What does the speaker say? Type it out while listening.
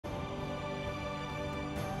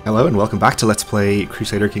Hello and welcome back to Let's Play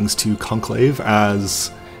Crusader Kings 2 Conclave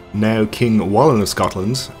as now King Wallen of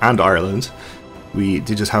Scotland and Ireland. We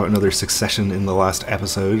did just have another succession in the last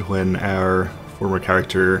episode when our former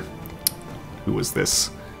character, who was this?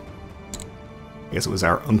 I guess it was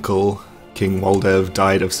our uncle, King Waldev,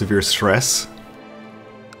 died of severe stress.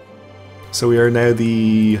 So we are now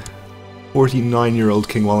the 49-year-old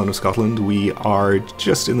King Wallen of Scotland. We are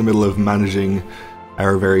just in the middle of managing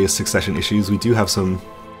our various succession issues. We do have some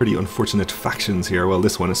pretty unfortunate factions here. Well,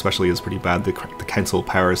 this one especially is pretty bad, the Council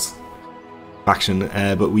Powers faction,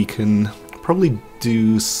 but we can probably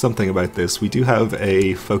do something about this. We do have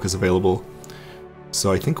a focus available,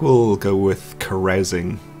 so I think we'll go with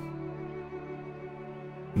carousing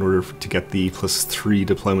in order to get the +3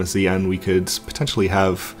 diplomacy, and we could potentially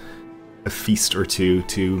have a feast or two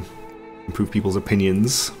to improve people's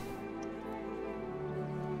opinions.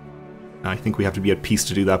 I think we have to be at peace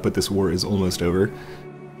to do that, but this war is almost over.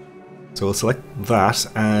 So we'll select that,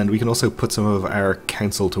 and we can also put some of our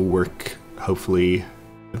council to work, hopefully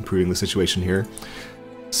improving the situation here.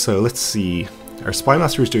 So let's see. Our spy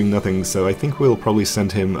master is doing nothing, so I think we'll probably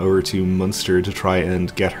send him over to Munster to try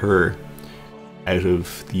and get her out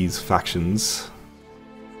of these factions.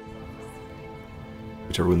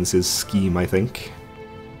 Whichever one this is, scheme, I think.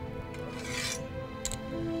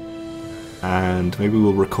 And maybe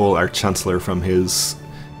we'll recall our Chancellor from his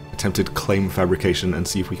attempted claim fabrication and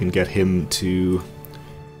see if we can get him to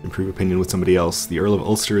improve opinion with somebody else. The Earl of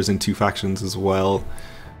Ulster is in 2 factions as well.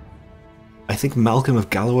 I think Malcolm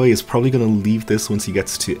of Galloway is probably going to leave this once he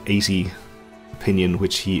gets to 80 opinion,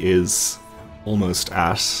 which he is almost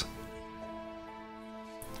at.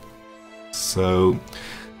 So,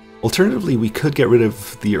 alternatively, we could get rid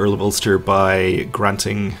of the Earl of Ulster by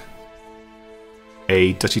granting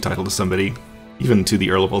a duchy title to somebody, even to the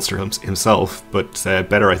Earl of Ulster himself, but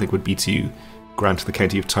better I think would be to grant the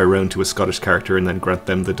County of Tyrone to a Scottish character and then grant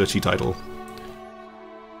them the duchy title.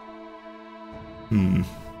 Maybe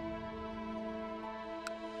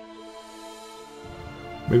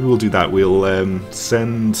we'll do that. We'll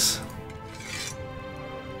send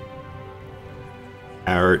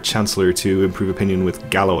our Chancellor to improve opinion with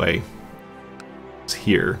Galloway. It's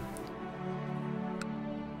here.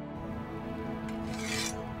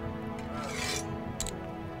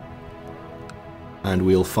 And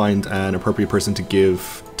we'll find an appropriate person to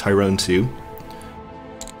give Tyrone to.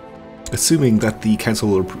 Assuming that the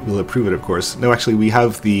council will approve it, of course. No, actually, we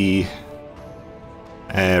have the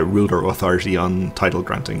ruler authority on title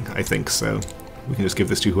granting, I think, so we can just give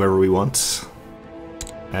this to whoever we want.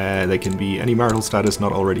 They can be any marital status,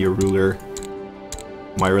 not already a ruler,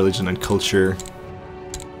 my religion and culture,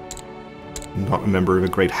 not a member of a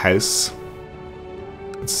great house.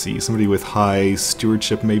 Let's see, somebody with high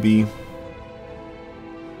stewardship, maybe.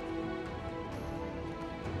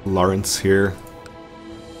 Lawrence here.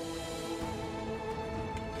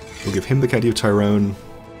 We'll give him the County of Tyrone.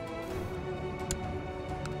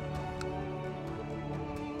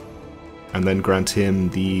 And then grant him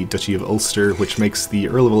the Duchy of Ulster, which makes the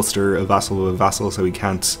Earl of Ulster a vassal of a vassal, so he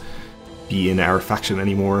can't be in our faction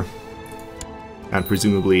anymore. And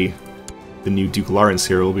presumably the new Duke Lawrence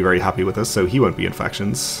here will be very happy with us, so he won't be in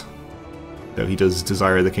factions. Though he does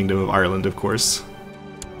desire the Kingdom of Ireland, of course.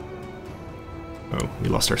 Oh, we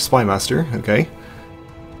lost our spy master, okay.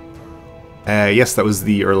 Yes, that was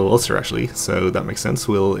the Earl of Ulster, actually, so that makes sense.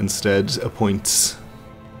 We'll instead appoint...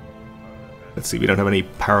 Let's see, we don't have any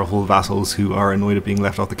powerful vassals who are annoyed at being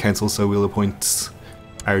left off the council, so we'll appoint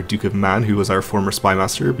our Duke of Man, who was our former spy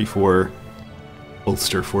master before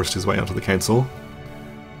Ulster forced his way onto the council.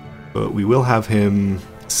 But we will have him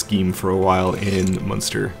scheme for a while in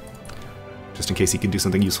Munster, just in case he can do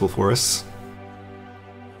something useful for us.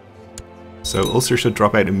 So Ulster should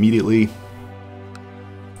drop out immediately.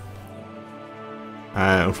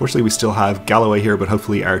 Unfortunately, we still have Galloway here, but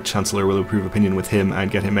hopefully our Chancellor will improve opinion with him and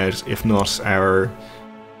get him out. If not, our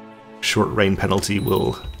short reign penalty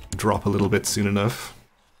will drop a little bit soon enough,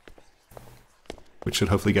 which should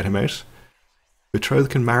hopefully get him out. Betrothed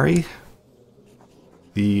can marry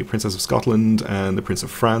the Princess of Scotland and the Prince of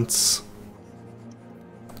France.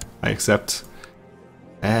 I accept.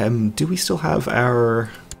 Do we still have our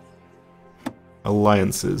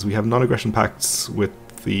alliances? We have non-aggression pacts with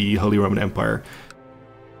the Holy Roman Empire,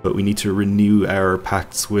 but we need to renew our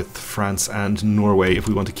pacts with France and Norway if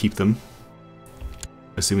we want to keep them.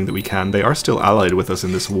 Assuming that we can. They are still allied with us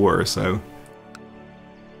in this war, so...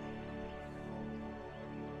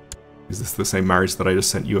 Is this the same marriage that I just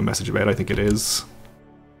sent you a message about? I think it is.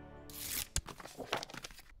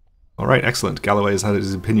 Alright, excellent. Galloway has had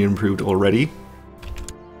his opinion improved already.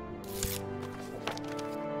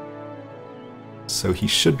 So he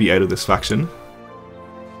should be out of this faction.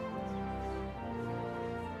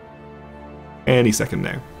 Any second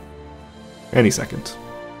now. Any second.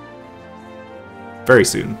 Very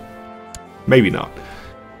soon. Maybe not.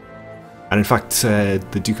 And in fact,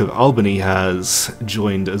 the Duke of Albany has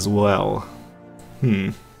joined as well.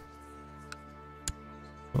 Well,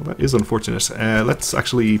 that is unfortunate. Let's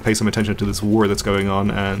actually pay some attention to this war that's going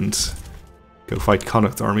on and go fight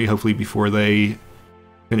Connacht's army, hopefully before they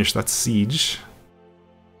finish that siege.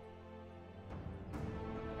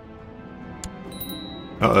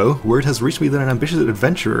 Uh-oh, word has reached me that an ambitious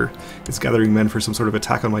adventurer is gathering men for some sort of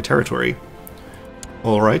attack on my territory.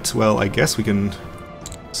 Alright, well, I guess we can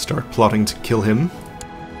start plotting to kill him.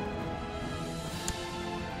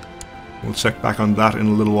 We'll check back on that in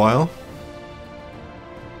a little while.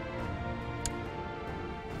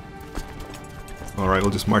 Alright,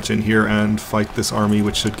 we'll just march in here and fight this army,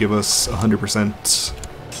 which should give us 100%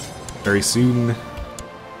 very soon.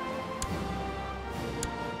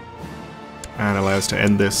 And allow us to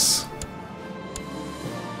end this.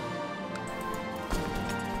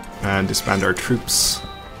 And disband our troops,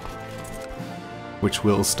 which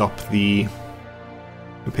will stop the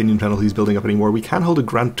opinion penalties building up anymore. We can hold a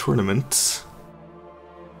grand tournament,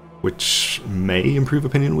 which may improve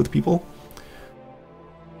opinion with people.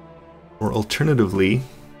 Or alternatively...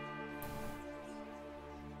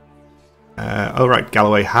 oh right,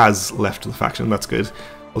 Galloway has left the faction, that's good.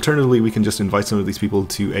 Alternatively, we can just invite some of these people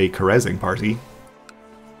to a carousing party,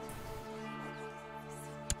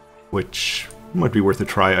 which might be worth a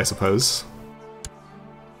try, I suppose.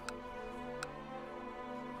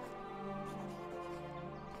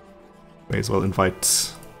 May as well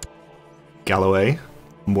invite Galloway.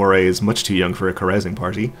 Moray is much too young for a carousing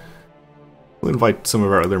party. We'll invite some of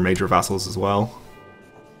our other major vassals as well.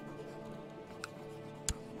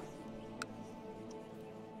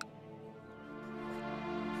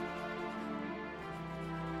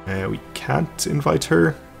 We can't invite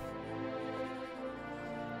her.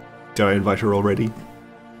 Did I invite her already?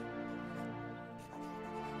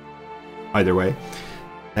 Either way.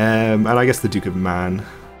 And I guess the Duke of Man.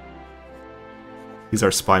 He's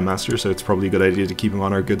our spy master, so it's probably a good idea to keep him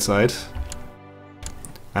on our good side.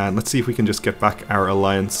 And let's see if we can just get back our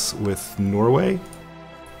alliance with Norway.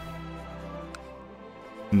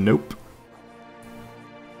 Nope.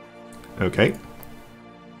 Okay.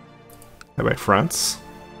 How about France?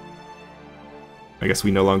 I guess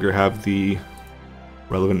we no longer have the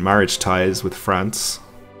relevant marriage ties with France.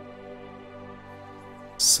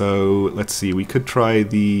 So, let's see, we could try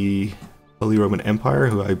the Holy Roman Empire,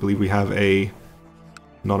 who I believe we have a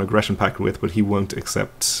non-aggression pact with, but he won't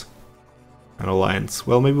accept an alliance.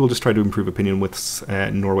 Well, maybe we'll just try to improve opinion with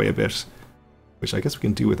Norway a bit, which I guess we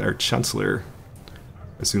can do with our Chancellor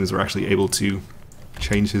as soon as we're actually able to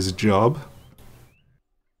change his job.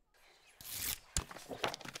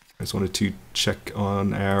 I just wanted to check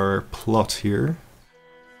on our plot here.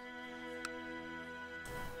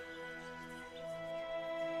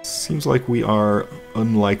 Seems like we are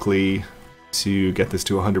unlikely to get this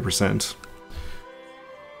to 100%.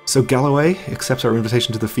 So Galloway accepts our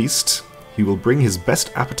invitation to the feast. He will bring his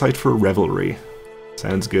best appetite for revelry.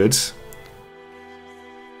 Sounds good.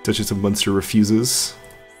 Duchess of Munster refuses.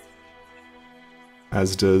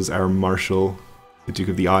 As does our Marshal, the Duke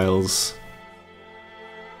of the Isles.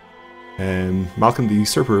 Malcolm the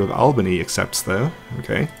Usurper of Albany accepts though.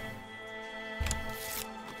 Okay.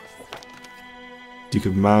 Duke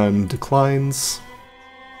of Man declines.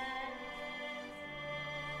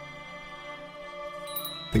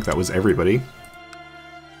 I think that was everybody.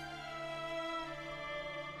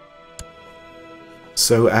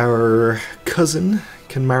 So our cousin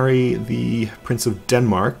can marry the Prince of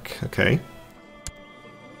Denmark. Okay.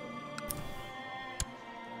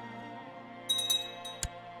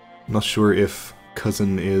 Not sure if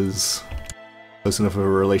cousin is close enough of a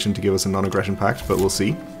relation to give us a non-aggression pact, but we'll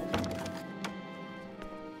see.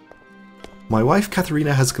 My wife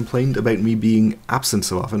Katharina has complained about me being absent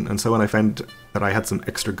so often, and so when I found that I had some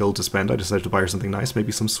extra gold to spend, I decided to buy her something nice,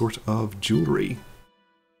 maybe some sort of jewellery.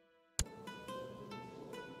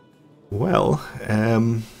 Well,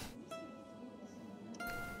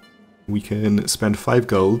 we can spend 5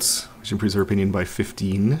 golds, which improves her opinion by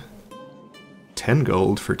 15. 10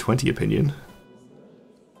 gold for 20 opinion.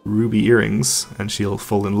 Ruby earrings, and she'll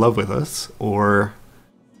fall in love with us, or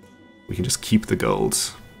we can just keep the gold.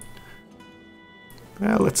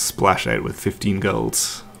 Well, let's splash out with 15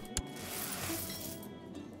 golds.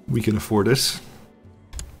 We can afford it.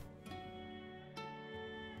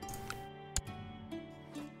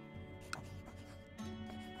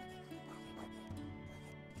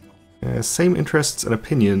 Same interests and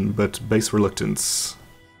opinion, but base reluctance.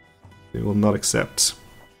 They will not accept.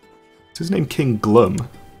 Is his name King Glum?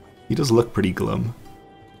 He does look pretty glum.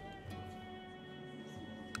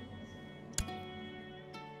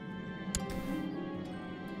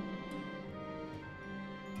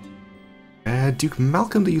 Duke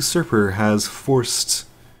Malcolm the Usurper has forced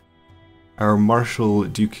our Marshal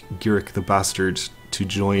Duke Giric the Bastard to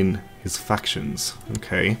join his factions.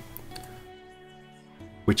 Okay.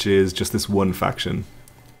 Which is just this one faction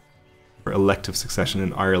for elective succession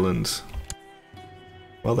in Ireland.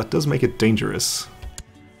 Well, that does make it dangerous.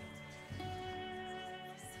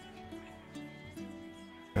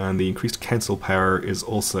 And the increased council power is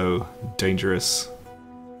also dangerous.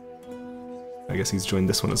 I guess he's joined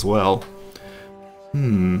this one as well.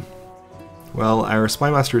 Well, our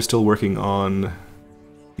spymaster is still working on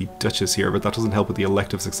the Duchess here, but that doesn't help with the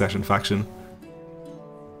elective succession faction.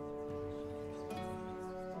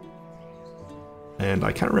 And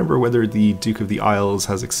I can't remember whether the Duke of the Isles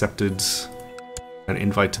has accepted an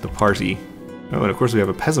invite to the party. Oh, and of course we have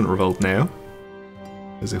a peasant revolt now.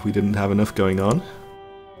 As if we didn't have enough going on.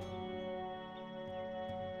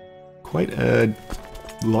 Quite a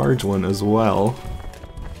large one as well.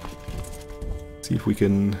 See if we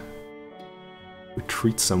can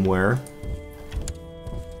retreat somewhere.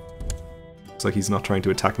 Looks like he's not trying to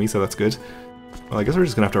attack me, so that's good. Well, I guess we're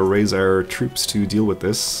just gonna have to raise our troops to deal with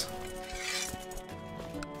this.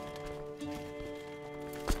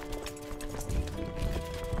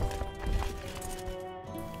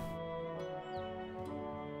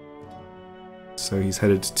 So he's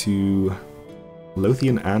headed to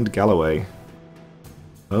Lothian and Galloway.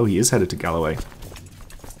 Oh, he is headed to Galloway.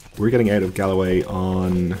 We're getting out of Galloway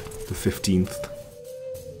on the 15th.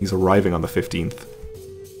 He's arriving on the 15th.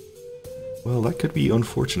 Well, that could be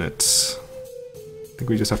unfortunate. I think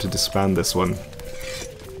we just have to disband this one.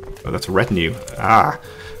 Oh, that's retinue. Ah!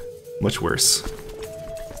 Much worse.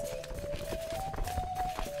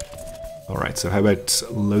 Alright, so how about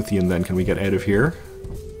Lothian then? Can we get out of here?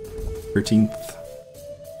 13th.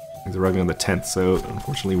 He's arriving on the 10th, so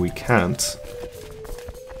unfortunately we can't.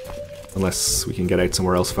 Unless we can get out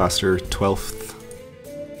somewhere else faster. 12th.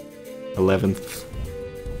 11th.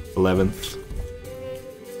 11th.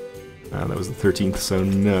 That was the 13th, so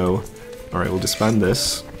no. Alright, we'll disband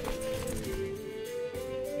this.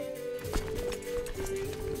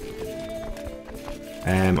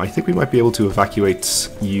 I think we might be able to evacuate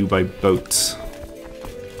you by boat.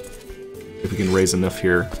 If we can raise enough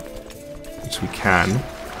here. Which we can.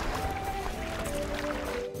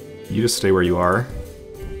 You just stay where you are.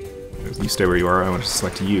 You stay where you are, I want to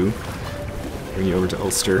select you. Bring you over to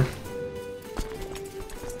Ulster.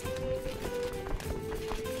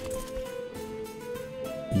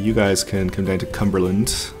 You guys can come down to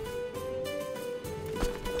Cumberland.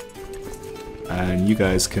 And you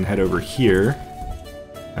guys can head over here.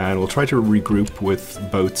 And we'll try to regroup with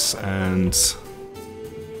boats and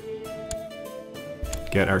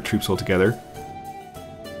get our troops all together.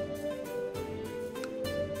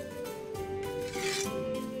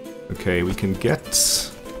 Okay, we can get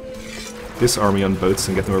this army on boats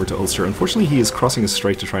and get them over to Ulster. Unfortunately, he is crossing a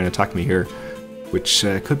strait to try and attack me here, which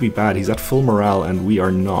could be bad. He's at full morale and we are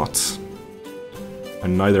not.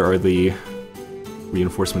 And neither are the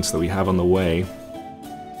reinforcements that we have on the way.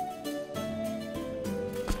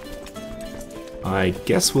 I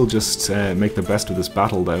guess we'll just make the best of this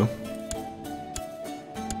battle, though.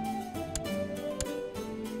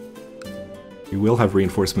 We will have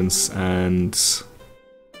reinforcements, and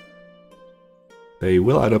they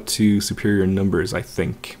will add up to superior numbers, I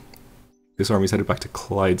think. This army's headed back to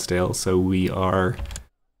Clydesdale, so we are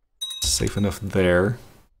safe enough there.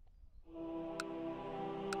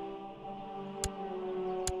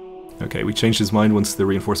 Okay, we changed his mind once the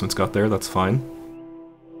reinforcements got there, that's fine.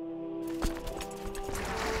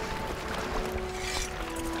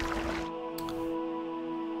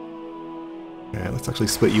 Yeah, let's actually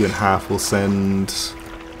split you in half. We'll send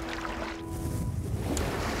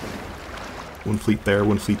one fleet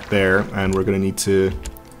there, and we're going to need to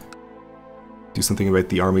do something about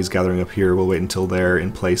the armies gathering up here. We'll wait until they're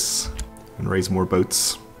in place and raise more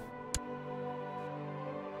boats.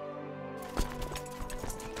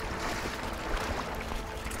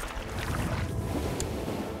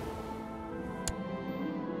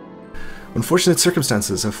 Unfortunate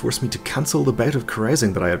circumstances have forced me to cancel the bout of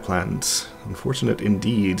carousing that I had planned. Unfortunate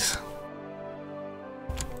indeed.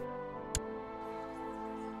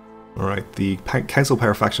 Alright, the council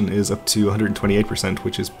power faction is up to 128%,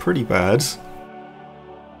 which is pretty bad.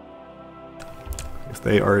 If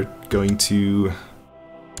they are going to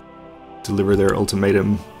deliver their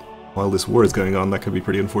ultimatum while this war is going on. That could be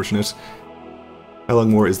pretty unfortunate. How long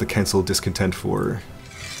more is the council discontent for?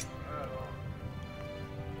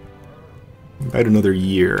 About another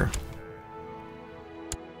year.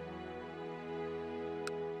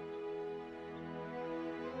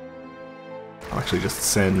 I'll actually just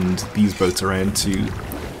send these boats around to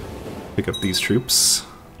pick up these troops.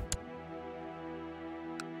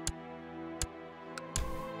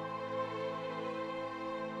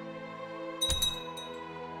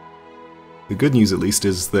 The good news, at least,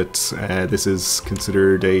 is that this is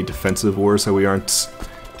considered a defensive war, so we aren't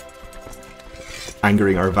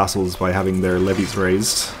angering our vassals by having their levies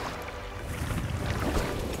raised.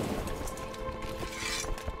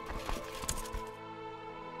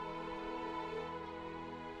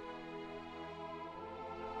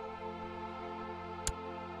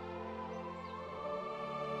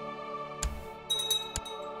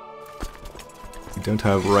 We don't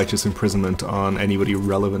have righteous imprisonment on anybody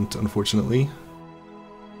relevant, unfortunately.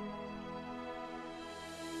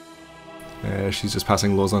 She's just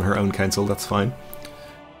passing laws on her own council, that's fine.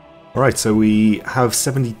 Alright, so we have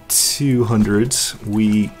 7,200.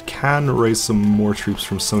 We can raise some more troops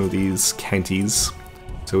from some of these counties.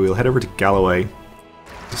 So we'll head over to Galloway,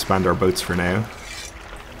 disband our boats for now.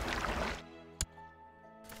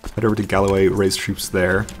 Head over to Galloway, raise troops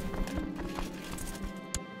there.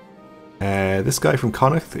 This guy from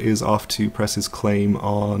Connacht is off to press his claim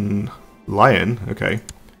on Lyon. Okay.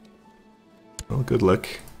 Well, good luck.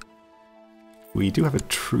 We do have a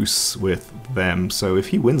truce with them, so if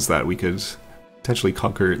he wins that, we could potentially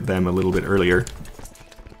conquer them a little bit earlier.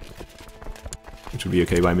 Which would be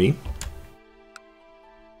okay by me.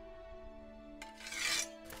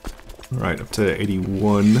 Alright, up to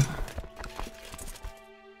 81.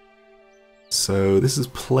 So this is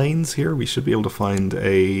plains here. We should be able to find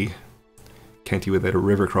a county without a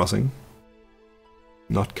river crossing.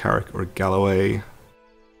 Not Carrick or Galloway.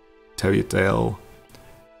 Towyettdale.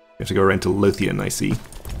 We have to go around to Lothian, I see.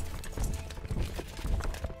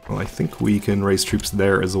 Well, I think we can raise troops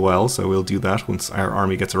there as well, so we'll do that once our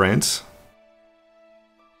army gets around.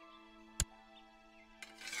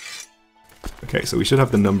 Okay, so we should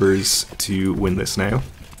have the numbers to win this now.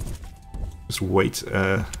 Just wait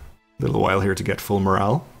a little while here to get full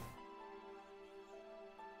morale.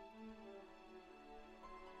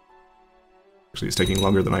 Actually, it's taking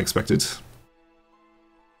longer than I expected.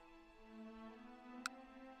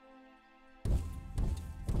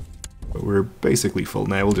 But we're basically full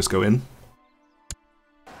now, we'll just go in.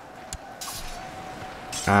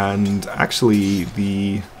 And actually,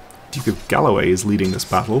 the Duke of Galloway is leading this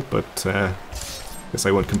battle, but guess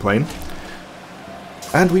I won't complain.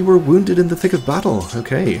 And we were wounded in the thick of battle,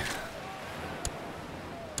 okay.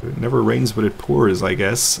 It never rains but it pours, I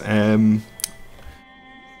guess.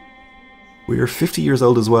 We are 50 years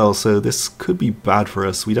old as well, so this could be bad for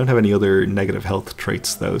us. We don't have any other negative health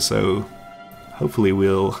traits though, so hopefully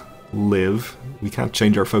we'll live. We can't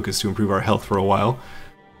change our focus to improve our health for a while,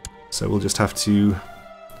 so we'll just have to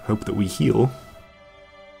hope that we heal.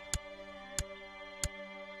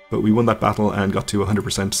 But we won that battle and got to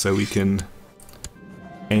 100%, so we can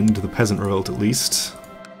end the peasant revolt at least.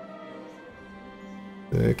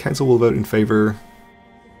 The council will vote in favour.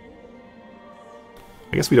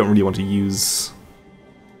 I guess we don't really want to use...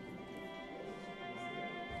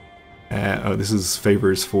 oh, this is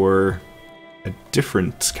favours for a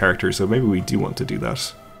different character, so maybe we do want to do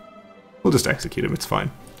that. We'll just execute him, it's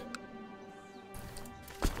fine.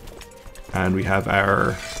 And we have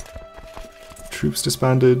our troops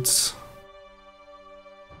disbanded.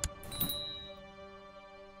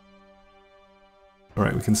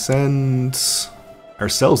 Alright, we can send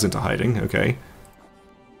ourselves into hiding, okay.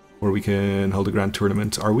 Or we can hold a grand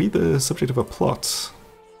tournament. Are we the subject of a plot?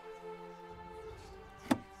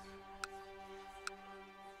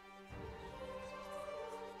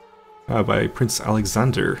 Ah, by Prince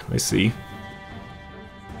Alexander, I see.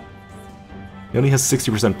 He only has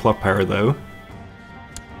 60% plot power though.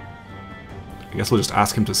 I guess we'll just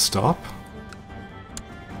ask him to stop.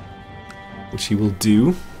 Which he will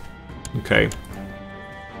do. Okay.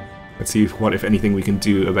 Let's see what, if anything, we can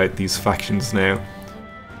do about these factions now.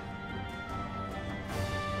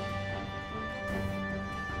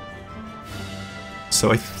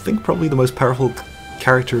 So I think probably the most powerful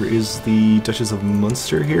character is the Duchess of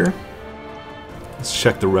Munster here. Let's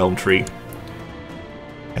check the realm tree.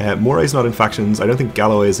 Moray's not in factions. I don't think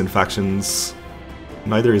Galloway is in factions.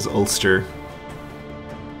 Neither is Ulster.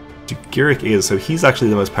 Giric is, so he's actually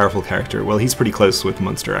the most powerful character. Well, he's pretty close with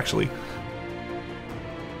Munster, actually.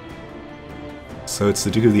 So it's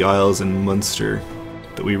the Duke of the Isles and Munster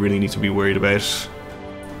that we really need to be worried about.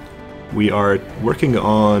 We are working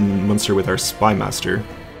on Munster with our Spy Master.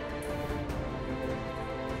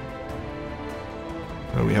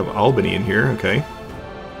 Oh, we have Albany in here, okay.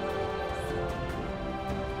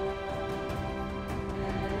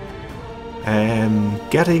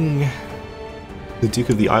 Getting the Duke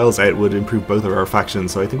of the Isles out would improve both of our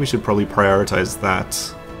factions, so I think we should probably prioritize that.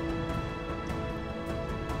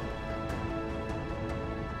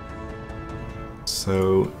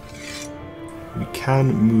 So we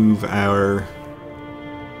can move our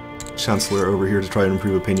Chancellor over here to try and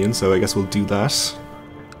improve opinion, so I guess we'll do that.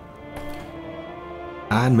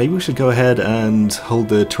 And maybe we should go ahead and hold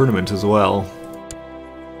the tournament as well.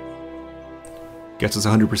 Gets us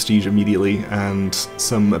 100 prestige immediately and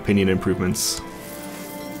some opinion improvements.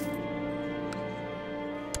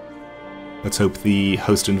 Let's hope the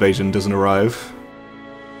host invasion doesn't arrive.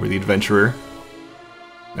 Or the adventurer.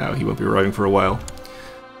 No, he won't be arriving for a while.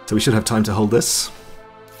 So we should have time to hold this.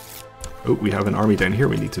 Oh, we have an army down here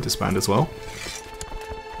we need to disband as well.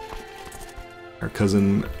 Our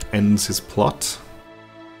cousin ends his plot.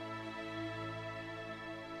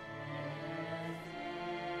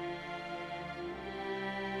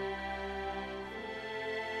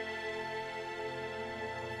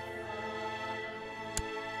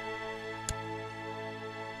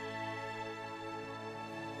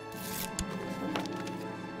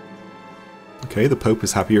 Okay, the Pope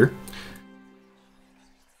is happier.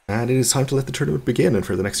 And it is time to let the tournament begin, and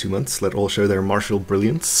for the next 2 months, let all show their martial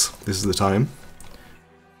brilliance. This is the time.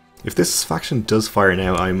 If this faction does fire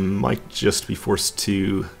now, I might just be forced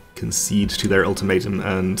to concede to their ultimatum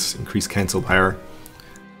and increase council power.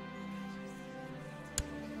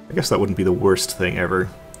 I guess that wouldn't be the worst thing ever.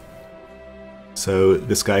 So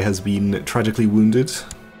this guy has been tragically wounded.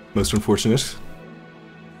 Most unfortunate.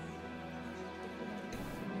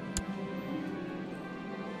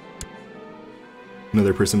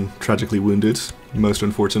 Another person tragically wounded. Most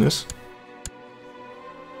unfortunate.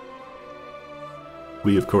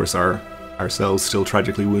 We, of course, are ourselves still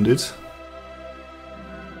tragically wounded.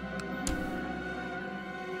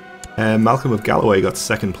 Malcolm of Galloway got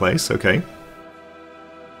 2nd place, okay.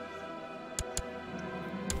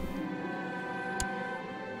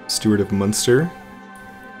 Stewart of Munster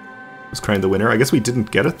was crowned the winner. I guess we didn't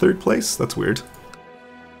get a 3rd place? That's weird.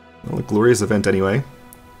 Well, a glorious event anyway.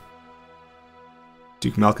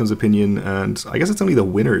 Duke Malcolm's opinion, and I guess it's only the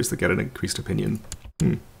winners that get an increased opinion.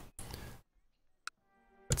 That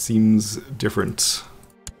seems different.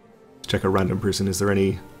 Check a random person. Is there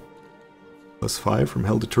any +5 from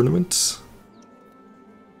held to tournament?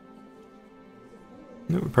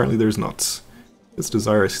 No, apparently there's not. Let's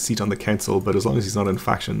desire a seat on the council, but as long as he's not in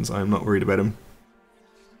factions, I'm not worried about him.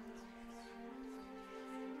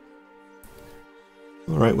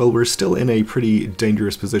 Alright, well, we're still in a pretty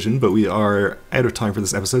dangerous position, but we are out of time for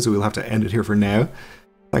this episode, so we'll have to end it here for now.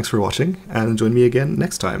 Thanks for watching, and join me again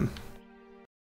next time.